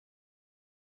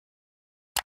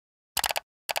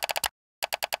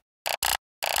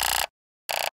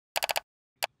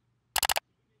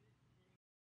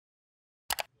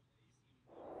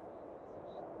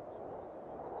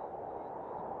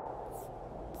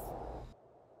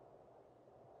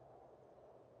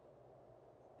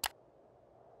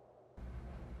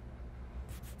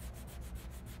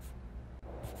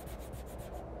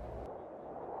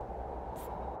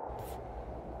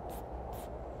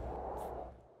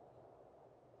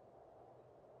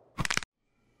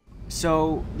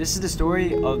So this is the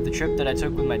story of the trip that I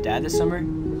took with my dad this summer.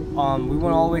 We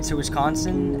went all the way to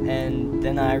Wisconsin and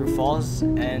then Niagara Falls,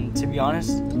 and to be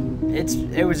honest,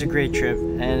 it was a great trip,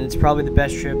 and it's probably the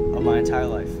best trip of my entire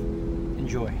life.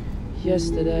 Enjoy.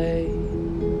 Yesterday,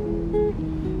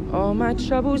 all my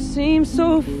troubles seem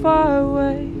so far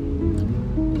away.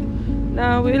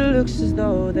 Now it looks as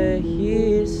though they're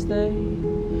here to stay.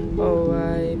 Oh,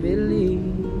 I believe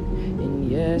in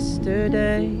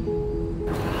yesterday.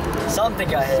 Something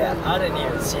got hit. I didn't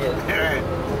even see it. Alright,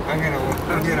 I'm gonna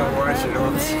wash it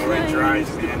off so it dries,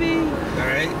 man.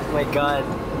 Alright? Oh my god.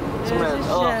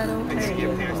 Oh. I gotta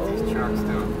get past these trucks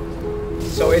though.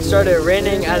 So it started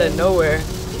raining out of nowhere,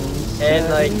 and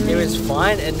like it was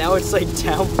fine, and now it's like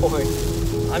downpouring.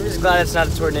 I'm just glad it's not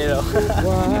a tornado.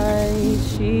 Why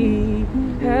she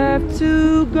have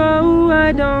to go?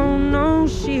 I don't know.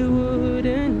 She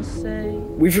wouldn't say.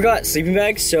 We forgot sleeping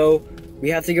bags, so we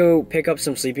have to go pick up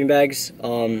some sleeping bags.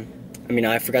 I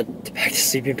forgot to pack the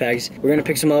sleeping bags. We're gonna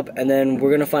pick some up, and then we're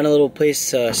gonna find a little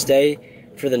place to stay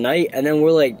for the night, and then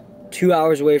we're like 2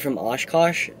 hours away from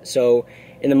Oshkosh. So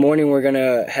in the morning we're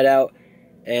gonna head out,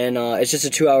 and it's just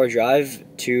a 2-hour drive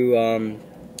to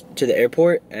the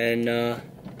airport, and yeah,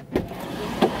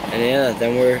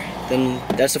 then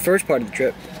that's the first part of the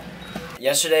trip.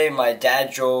 Yesterday my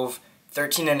dad drove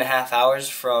 13.5 hours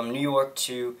from New York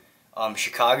to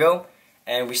Chicago,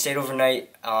 and we stayed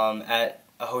overnight at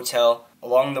a hotel.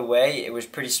 Along the way it was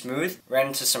pretty smooth. Ran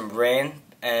into some rain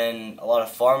and a lot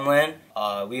of farmland.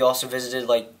 We also visited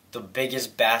like the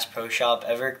biggest Bass Pro Shop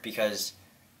ever because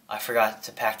I forgot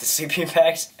to pack the sleeping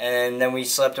bags. And then we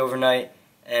slept overnight,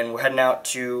 and we're heading out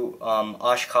to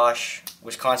Oshkosh,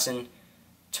 Wisconsin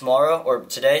tomorrow, or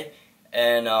today.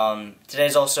 And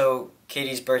today's also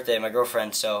Katie's birthday, my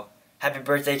girlfriend, so happy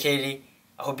birthday, Katie.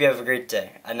 I hope you have a great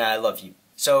day, and I love you.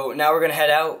 So now we're gonna head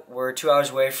out. We're 2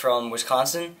 hours away from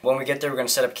Wisconsin. When we get there, we're gonna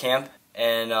set up camp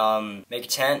and make a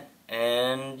tent.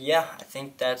 And yeah, I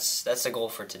think that's the goal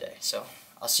for today. So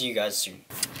I'll see you guys soon.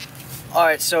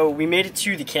 Alright, so we made it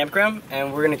to the campground,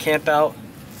 and we're gonna camp out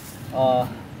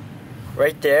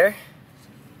right there.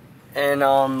 And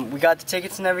we got the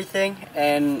tickets and everything,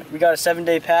 and we got a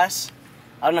 7-day pass.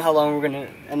 I don't know how long we're gonna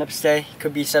end up stay.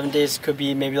 Could be 7 days, could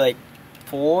be maybe like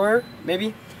 4,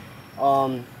 maybe.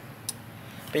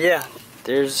 But yeah,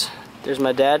 there's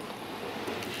my dad.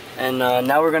 And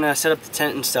now we're gonna set up the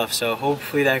tent and stuff, so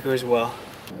hopefully that goes well.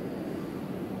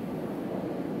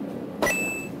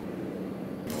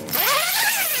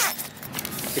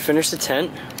 We finished the tent.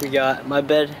 We got my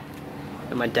bed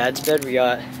and my dad's bed. We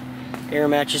got air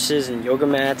mattresses and yoga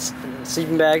mats and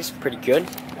sleeping bags, pretty good.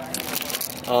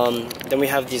 Then we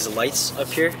have these lights up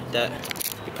here that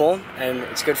you pull, and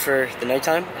it's good for the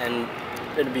nighttime, and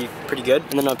it'll be pretty good.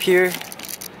 And then up here,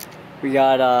 we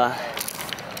got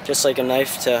just like a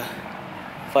knife to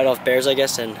fight off bears, I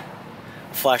guess, and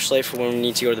a flashlight for when we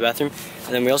need to go to the bathroom.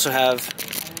 And then we also have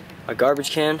a garbage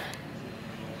can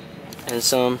and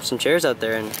some chairs out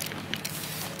there. And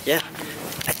yeah,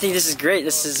 I think this is great.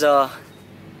 This is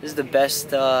the best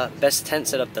tent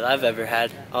setup that I've ever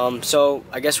had. So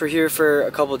I guess we're here for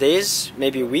a couple days,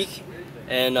 maybe a week,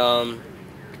 and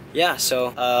yeah.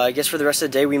 So I guess for the rest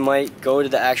of the day we might go to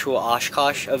the actual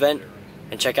Oshkosh event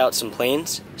and check out some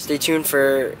planes. Stay tuned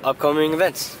for upcoming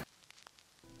events.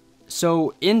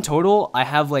 So in total, I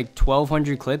have like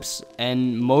 1,200 clips,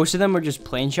 and most of them are just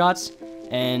plane shots,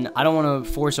 and I don't want to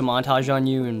force a montage on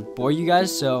you and bore you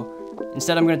guys, so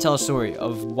instead I'm going to tell a story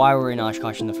of why we're in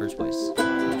Oshkosh in the first place.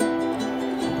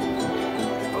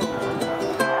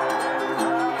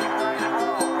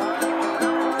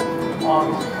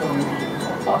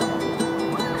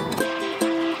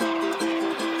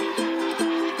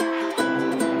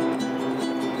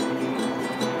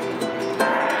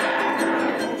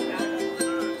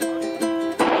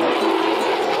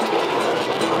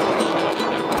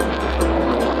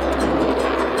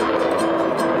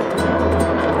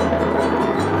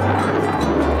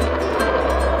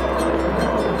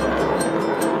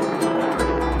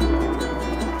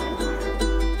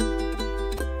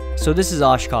 So this is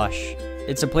Oshkosh.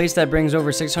 It's a place that brings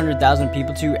over 600,000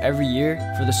 people to every year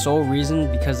for the sole reason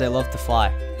because they love to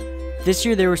fly. This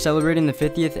year they were celebrating the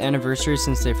 50th anniversary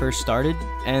since they first started,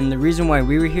 and the reason why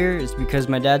we were here is because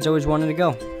my dad's always wanted to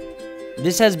go.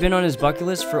 This has been on his bucket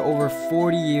list for over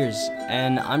 40 years,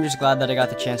 and I'm just glad that I got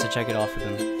the chance to check it off with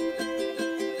him.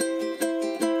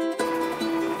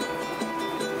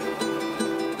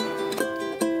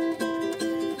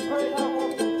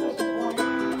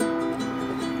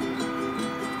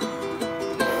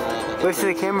 Wave to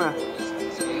the camera.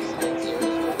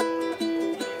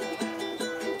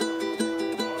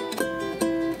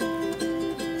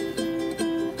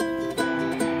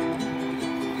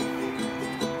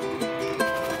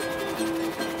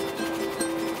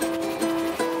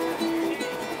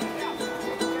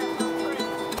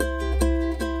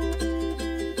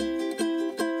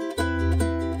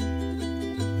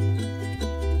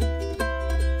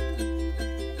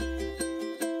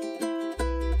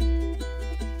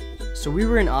 So we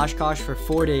were in Oshkosh for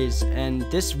 4 days, and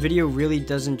this video really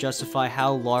doesn't justify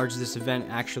how large this event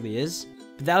actually is.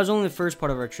 But that was only the first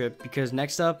part of our trip, because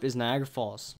next up is Niagara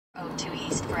Falls. Go to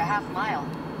east for a half mile.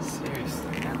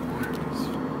 Seriously, that water is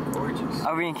gorgeous.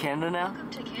 Are we in Canada now? Welcome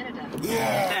to Canada.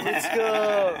 Yeah, let's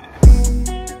go!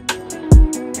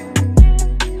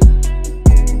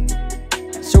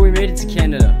 So we made it to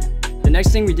Canada. The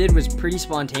next thing we did was pretty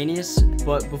spontaneous,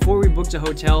 but before we booked a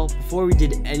hotel, before we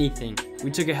did anything,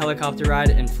 we took a helicopter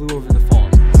ride and flew over the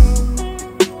falls.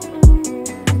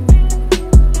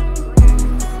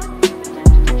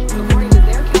 According to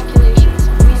their calculations,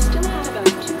 we still have about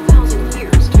 2,000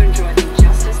 years to enjoy them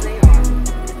just as they are.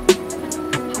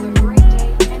 Have a great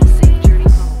day and a safe journey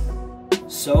home.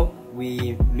 So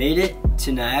we made it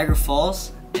to Niagara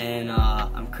Falls, and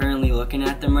I'm currently looking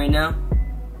at them right now.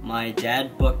 My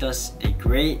dad booked us a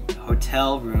great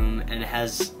hotel room, and it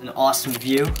has an awesome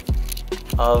view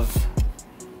of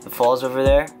the falls over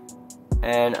there,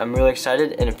 and I'm really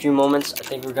excited. In a few moments, I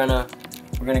think we're gonna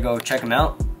go check them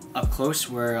out up close,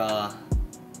 where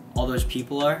all those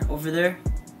people are over there.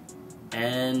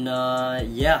 And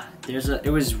yeah,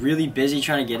 it was really busy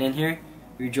trying to get in here.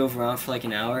 We drove around for like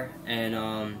an hour,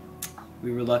 and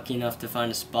we were lucky enough to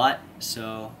find a spot.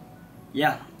 So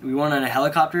yeah, we went on a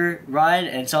helicopter ride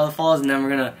and saw the falls, and then we're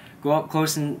gonna go up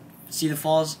close and see the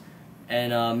falls,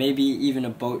 and maybe even a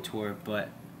boat tour. But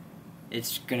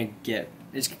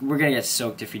we're gonna get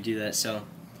soaked if we do that, so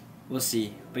we'll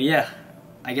see. But yeah,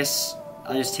 I guess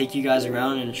I'll just take you guys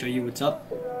around and show you what's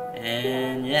up.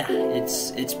 And yeah,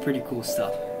 it's pretty cool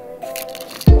stuff.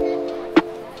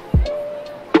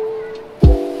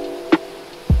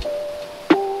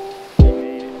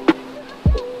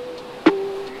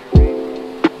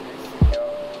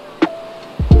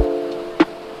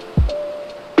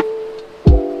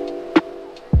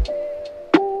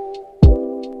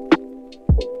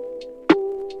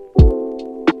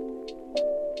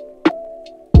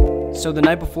 So the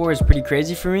night before was pretty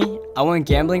crazy for me. I went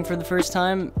gambling for the first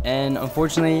time, and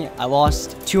unfortunately I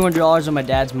lost $200 on my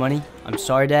dad's money. I'm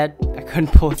sorry, Dad, I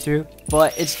couldn't pull through.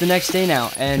 But it's the next day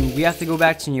now, and we have to go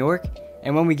back to New York.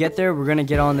 And when we get there, we're gonna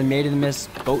get on the Maid of the Mist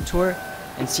boat tour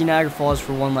and see Niagara Falls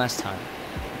for one last time.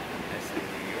 That's the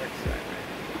New York side,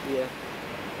 right?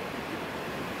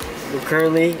 Yeah. We're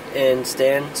currently in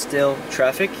standstill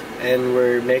traffic, and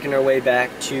we're making our way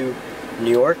back to New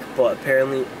York, but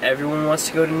apparently everyone wants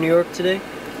to go to New York today,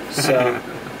 so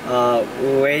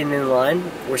we're waiting in line.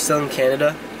 We're still in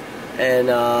Canada, and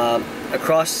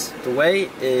across the way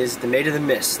is the Maid of the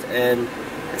Mist, and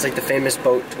it's like the famous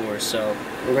boat tour, so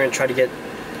we're going to try to get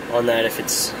on that if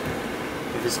it's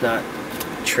not a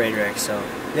train wreck. So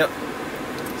yep,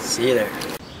 see you there.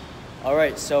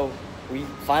 Alright, so we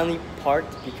finally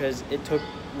parked because it took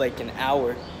like an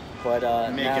hour. But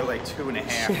Make it like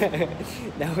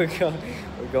 2.5. Now we're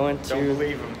going to. Don't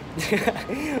believe him.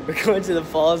 We're going to the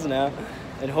falls now,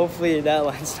 and hopefully that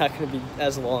line's not going to be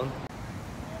as long.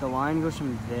 The line goes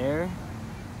from there.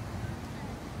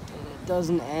 It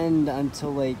doesn't end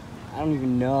until like I don't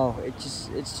even know. It's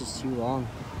just too long.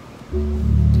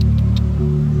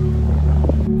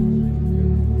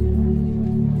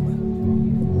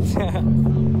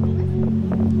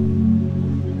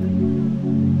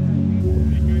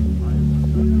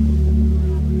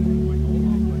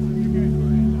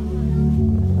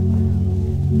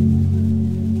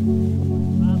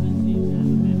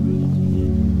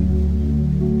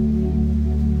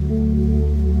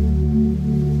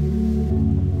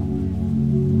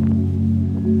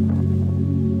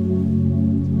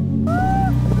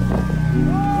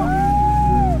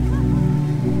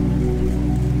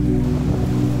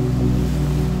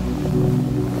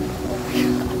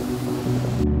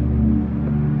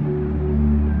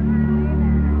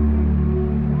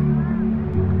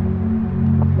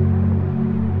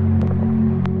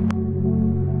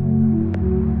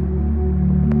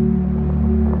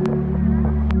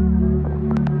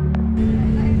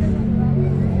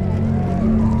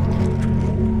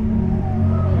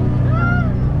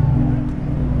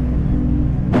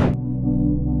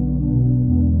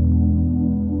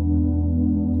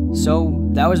 So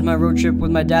that was my road trip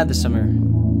with my dad this summer.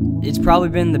 It's probably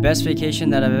been the best vacation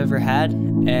that I've ever had,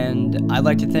 and I'd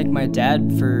like to thank my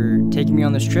dad for taking me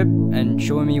on this trip and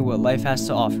showing me what life has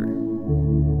to offer.